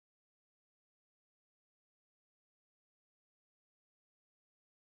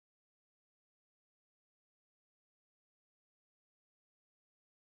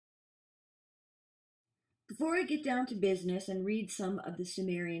Before I get down to business and read some of the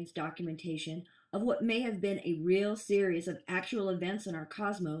Sumerians' documentation of what may have been a real series of actual events in our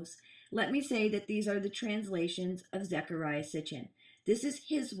cosmos, let me say that these are the translations of Zecharia Sitchin. This is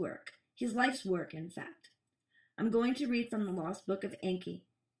his work, his life's work, in fact. I'm going to read from the Lost Book of Enki,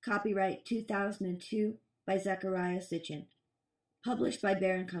 copyright 2002 by Zecharia Sitchin, published by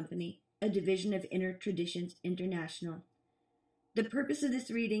Bear & Company, a division of Inner Traditions International. The purpose of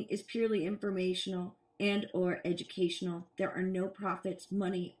this reading is purely informational and or educational. There are no profits,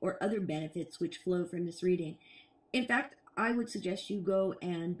 money, or other benefits which flow from this reading. In fact, I would suggest you go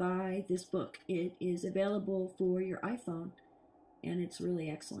and buy this book. It is available for your iPhone, and it's really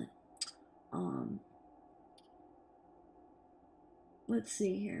excellent. Let's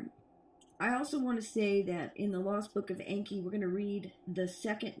see here. I also want to say that in the Lost Book of Enki, we're going to read the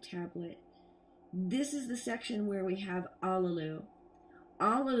second tablet. This is the section where we have Alalu.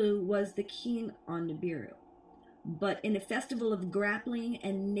 Alalu was the king on Nibiru, but in a festival of grappling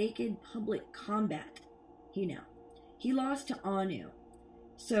and naked public combat, he lost to Anu.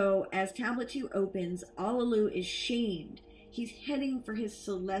 So as Tablet 2 opens, Alalu is shamed. He's heading for his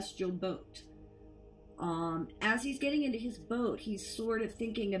celestial boat. As he's getting into his boat, he's sort of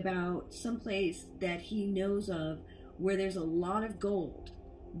thinking about someplace that he knows of where there's a lot of gold.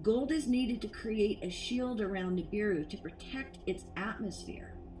 Gold is needed to create a shield around Nibiru to protect its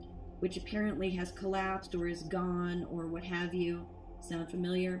atmosphere, which apparently has collapsed or is gone or what have you. Sound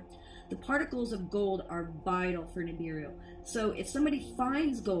familiar? The particles of gold are vital for Nibiru. So if somebody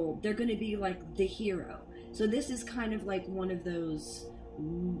finds gold, they're going to be like the hero. So this is kind of like one of those,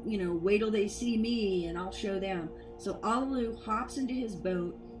 wait till they see me and I'll show them. So Alalu hops into his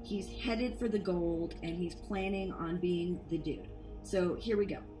boat. He's headed for the gold and he's planning on being the dude. So here we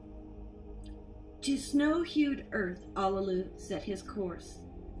go. To snow-hued earth, Alalu set his course.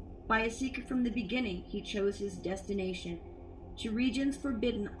 By a secret from the beginning, he chose his destination. To regions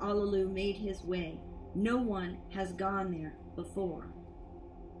forbidden, Alalu made his way. No one has gone there before.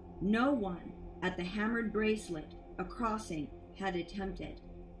 No one at the hammered bracelet, a crossing, had attempted.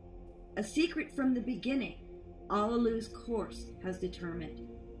 A secret from the beginning, Alalu's course has determined.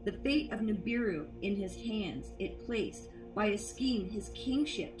 The fate of Nibiru in his hands it placed, by a scheme his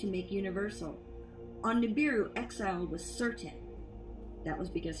kingship to make universal. On Nibiru, exile was certain. That was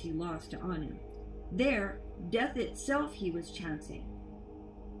because he lost to Anu. There, death itself he was chancing.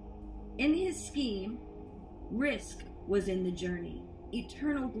 In his scheme, risk was in the journey.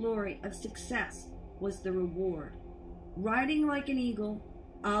 Eternal glory of success was the reward. Riding like an eagle,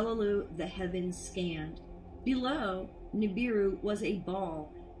 Alalu the heavens scanned. Below, Nibiru was a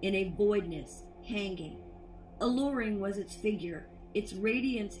ball in a voidness hanging. Alluring was its figure. Its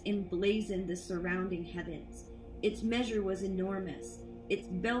radiance emblazoned the surrounding heavens. Its measure was enormous. Its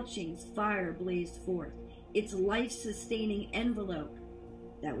belchings fire blazed forth. Its life-sustaining envelope,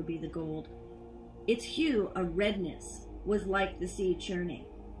 that would be the gold. Its hue, a redness, was like the sea churning.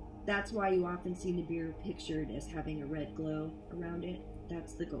 That's why you often see Nibiru pictured as having a red glow around it.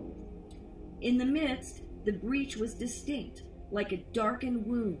 That's the gold. In the midst, the breach was distinct, like a darkened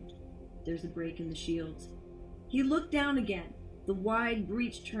wound. There's a break in the shields. He looked down again. The wide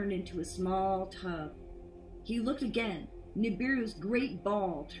breach turned into a small tub. He looked again. Nibiru's great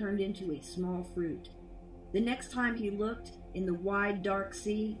ball turned into a small fruit. The next time he looked, in the wide dark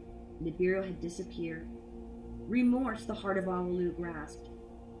sea, Nibiru had disappeared. Remorse the heart of Alalu grasped.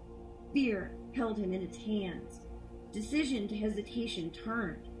 Fear held him in its hands. Decision to hesitation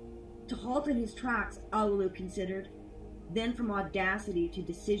turned. To halt in his tracks, Alalu considered. Then from audacity to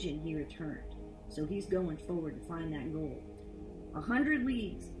decision he returned. So he's going forward to find that goal. 100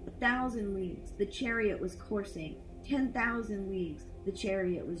 leagues, 1,000 leagues, the chariot was coursing. 10,000 leagues, the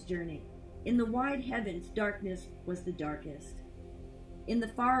chariot was journeying. In the wide heavens, darkness was the darkest. In the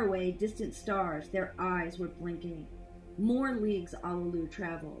faraway, distant stars, their eyes were blinking. More leagues Alalu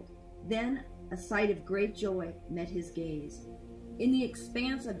traveled. Then a sight of great joy met his gaze. In the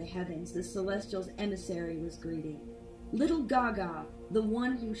expanse of the heavens, the celestial's emissary was greeting. Little Gaga, the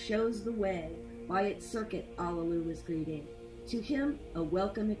one who shows the way, by its circuit Alalu was greeting. To him, a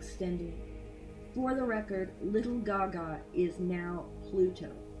welcome extended. For the record, Little Gaga is now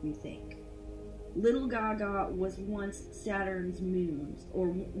Pluto, we think. Little Gaga was once Saturn's moons,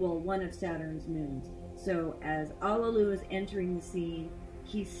 one of Saturn's moons. So as Alalu is entering the scene,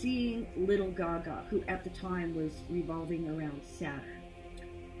 he's seeing Little Gaga, who at the time was revolving around Saturn.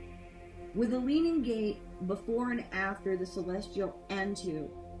 With a leaning gate before and after the celestial Antu,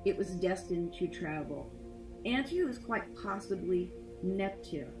 it was destined to travel. Antu is quite possibly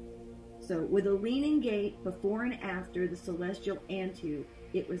Neptune. So with a leaning gate before and after the celestial Antu,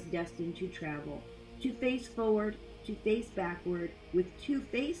 it was destined to travel. To face forward, to face backward, with two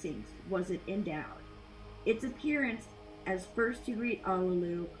facings was it endowed. Its appearance as first to greet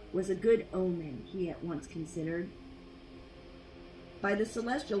Alalu was a good omen, he at once considered. By the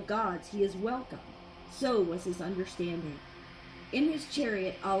celestial gods he is welcome, so was his understanding. In his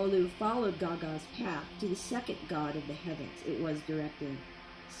chariot, Alalu followed Gaga's path to the second god of the heavens it was directed.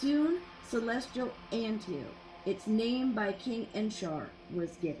 Soon, celestial Antu, its name by King Enshar,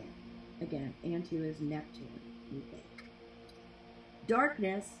 was given. Again, Antu is Neptune, we think.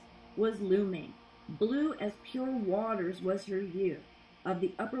 Darkness was looming. Blue as pure waters was her view. Of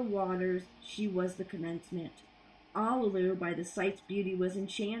the upper waters she was the commencement. Alalu by the sight's beauty was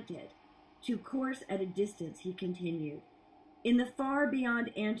enchanted. To course at a distance he continued. In the far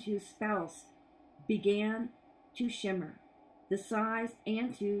beyond Antu's spouse began to shimmer. The size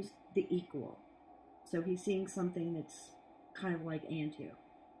Antu's the equal. So he's seeing something that's kind of like Antu.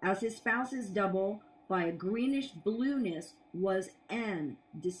 As his spouse's double, by a greenish blueness, was N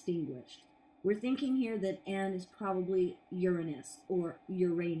distinguished. We're thinking here that N is probably Uranus, or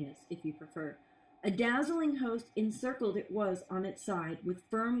Uranus, if you prefer. A dazzling host encircled it was on its side, with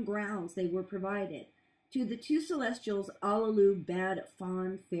firm grounds they were provided. To the two celestials Alalu bade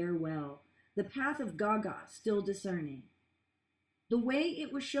fond farewell, the path of Gaga still discerning. The way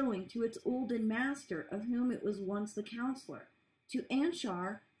it was showing to its olden master, of whom it was once the counselor. To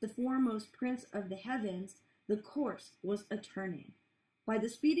Anshar, the foremost prince of the heavens, the course was a turning. By the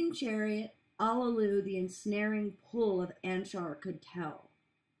speeding chariot, Alalu the ensnaring pull of Anshar could tell.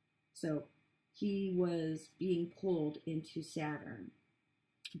 So he was being pulled into Saturn.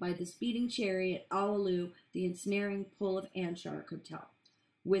 By the speeding chariot, Alalu the ensnaring pull of Anshar could tell.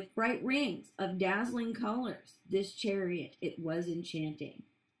 With bright rings of dazzling colors, this chariot it was enchanting.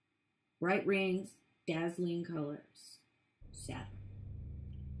 Bright rings, dazzling colors. Saturn.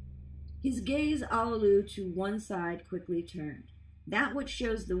 His gaze Alalu to one side quickly turned. That which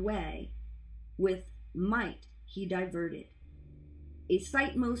shows the way, with might he diverted. A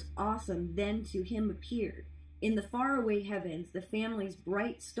sight most awesome then to him appeared. In the faraway heavens, the family's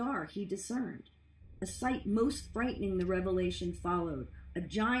bright star he discerned. A sight most frightening the revelation followed. A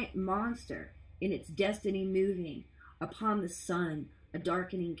giant monster in its destiny moving. Upon the sun, a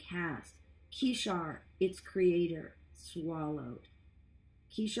darkening cast. Kishar, its creator, swallowed.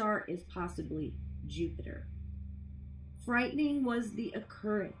 Kishar is possibly Jupiter. Frightening was the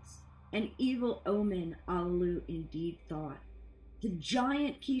occurrence. An evil omen, Alalu indeed thought. The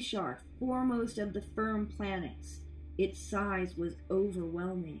giant Kishar, foremost of the firm planets, its size was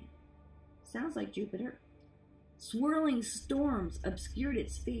overwhelming. Sounds like Jupiter. Swirling storms obscured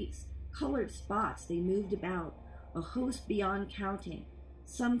its face. Colored spots they moved about, a host beyond counting.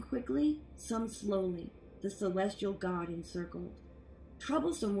 Some quickly, some slowly, the celestial god encircled.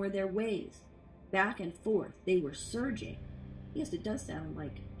 Troublesome were their ways. Back and forth they were surging. Yes, it does sound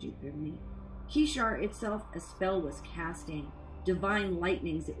like Jupiter to me. Kishar itself a spell was casting. Divine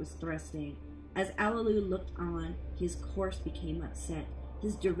lightnings it was thrusting. As Alalu looked on, his course became upset.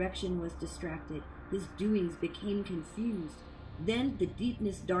 His direction was distracted. His doings became confused. Then the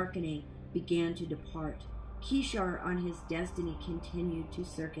deepness darkening began to depart. Kishar on his destiny continued to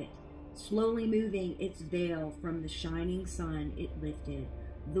circuit. Slowly moving its veil from the shining sun it lifted.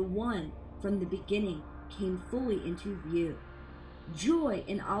 The one from the beginning came fully into view. Joy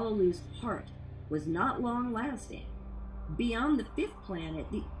in Alalu's heart was not long lasting. Beyond the fifth planet,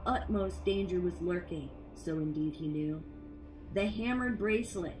 the utmost danger was lurking, so indeed he knew. The hammered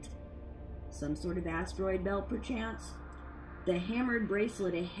bracelet. Some sort of asteroid belt, perchance? The hammered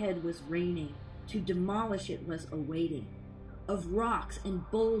bracelet ahead was raining. To demolish it was awaiting. Of rocks and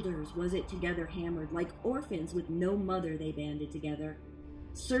boulders was it together hammered. Like orphans with no mother they banded together.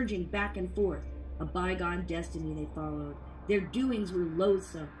 Surging back and forth, a bygone destiny they followed. Their doings were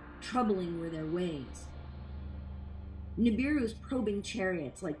loathsome, troubling were their ways. Nibiru's probing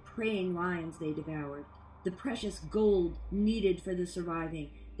chariots, like preying lions, they devoured. The precious gold needed for the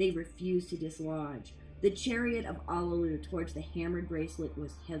surviving, they refused to dislodge. The chariot of Alalu towards the hammered bracelet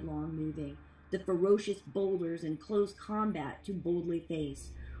was headlong moving. The ferocious boulders in close combat to boldly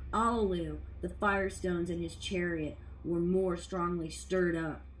face. Alalu, the firestones in his chariot, were more strongly stirred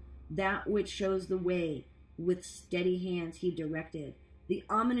up. That which shows the way, with steady hands he directed. The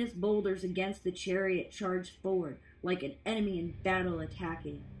ominous boulders against the chariot charged forward, like an enemy in battle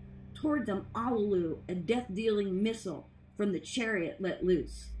attacking. Toward them Alalu, a death-dealing missile from the chariot let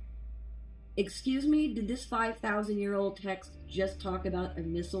loose. Excuse me, did this 5,000-year-old text just talk about a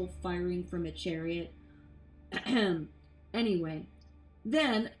missile firing from a chariot? Anyway,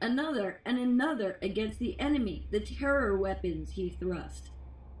 then another and another against the enemy. The terror weapons he thrust.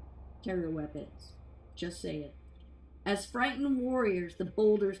 Terror weapons. Just say it. As frightened warriors, the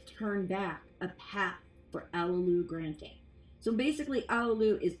boulders turn back, a path for Alalu granting. So basically,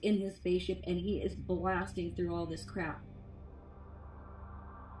 Alalu is in his spaceship and he is blasting through all this crap.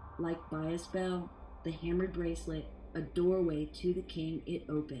 Like by a spell, the hammered bracelet, a doorway to the king, it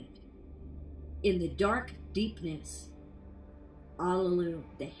opened. In the dark deepness, Alalu,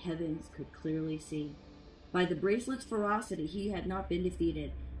 the heavens could clearly see. By the bracelet's ferocity, he had not been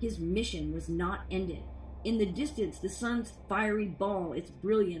defeated. His mission was not ended. In the distance, the sun's fiery ball, its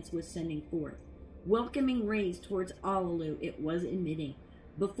brilliance was sending forth. Welcoming rays towards Alalu it was emitting.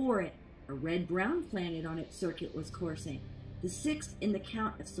 Before it, a red-brown planet on its circuit was coursing. The sixth in the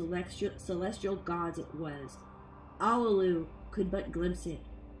count of celestial gods it was. Alalu could but glimpse it.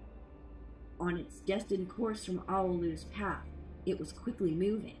 On its destined course from Alalu's path, it was quickly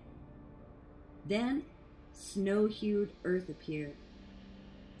moving. Then, snow-hued Earth appeared,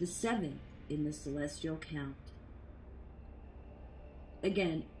 the seventh in the celestial count.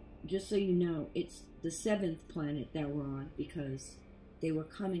 Again, just so you know, it's the seventh planet that we're on because they were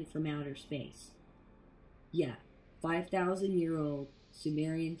coming from outer space. Yeah, 5,000-year-old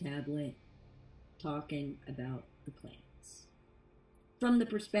Sumerian tablet talking about the planets from the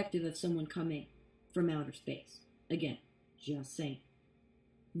perspective of someone coming from outer space. Again, just saying.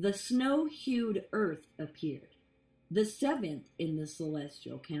 The snow-hued Earth appeared, the seventh in the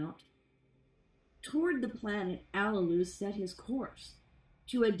celestial count. Toward the planet, Alalu set his course,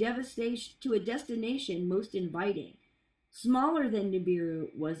 to a destination most inviting. Smaller than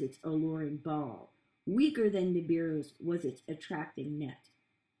Nibiru was its alluring ball. Weaker than Nibiru's was its attracting net.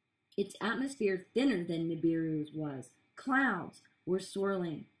 Its atmosphere thinner than Nibiru's was. Clouds were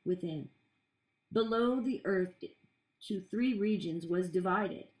swirling within. Below the earth to three regions was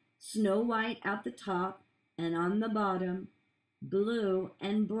divided. Snow white at the top and on the bottom, blue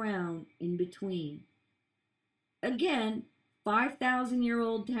and brown in between. Again,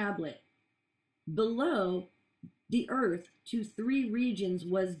 5,000-year-old tablet. Below the earth to three regions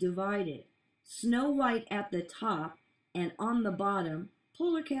was divided. Snow white at the top and on the bottom,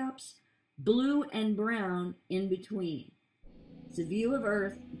 polar caps, blue and brown in between. It's a view of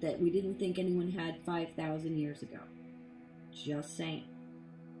Earth that we didn't think anyone had 5,000 years ago. Just saying.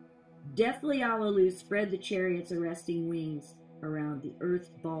 Deathly Alalu spread the chariot's arresting wings around the Earth's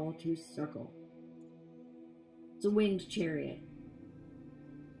ball to circle. It's a winged chariot.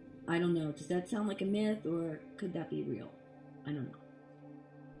 I don't know. Does that sound like a myth or could that be real? I don't know.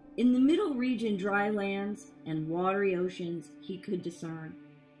 In the middle region, dry lands and watery oceans he could discern.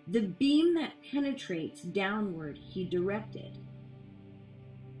 The beam that penetrates downward he directed.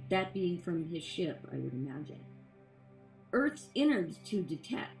 That being from his ship, I would imagine. Earth's innards to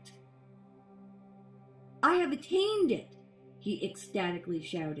detect. I have attained it, he ecstatically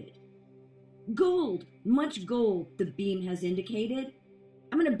shouted. Gold, much gold, the beam has indicated.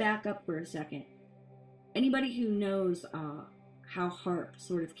 I'm going to back up for a second. Anybody who knows how HARP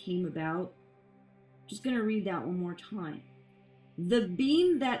sort of came about, just going to read that one more time. The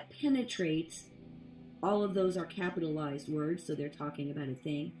beam that penetrates, all of those are capitalized words, so they're talking about a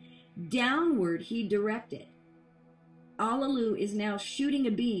thing. Downward he directed. Alalu is now shooting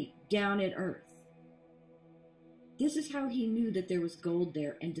a beam down at Earth. This is how he knew that there was gold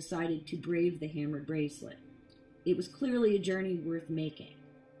there and decided to brave the hammered bracelet. It was clearly a journey worth making.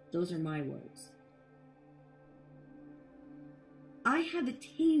 Those are my words. I have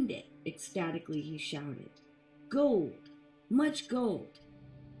attained it, ecstatically he shouted. Gold, much gold.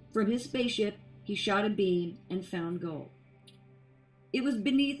 From his spaceship, he shot a beam and found gold. It was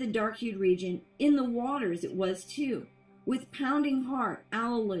beneath the dark-hued region. In the waters it was too. With pounding heart,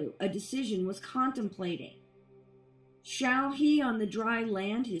 Alalu, a decision was contemplating. Shall he on the dry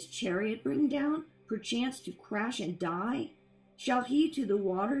land his chariot bring down, perchance to crash and die? Shall he to the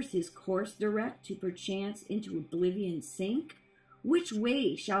waters his course direct, to perchance into oblivion sink? Which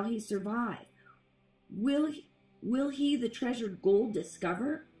way shall he survive? Will he the treasured gold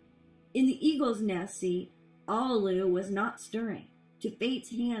discover? In the eagle's nest, see, Alalu was not stirring. To fate's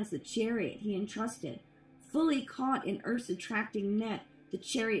hands the chariot he entrusted. Fully caught in Earth's attracting net, the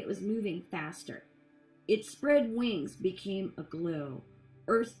chariot was moving faster. Its spread wings became aglow.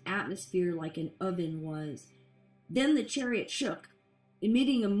 Earth's atmosphere like an oven was. Then the chariot shook,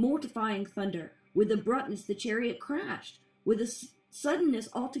 emitting a mortifying thunder. With abruptness the chariot crashed, with a suddenness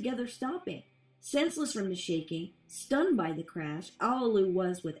altogether stopping. Senseless from the shaking, stunned by the crash, Alalu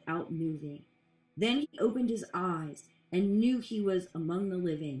was without moving. Then he opened his eyes and knew he was among the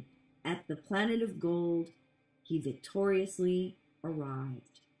living. At the planet of gold, he victoriously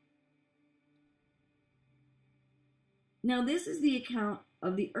arrived. Now this is the account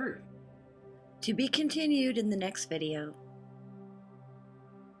of the Earth. To be continued in the next video.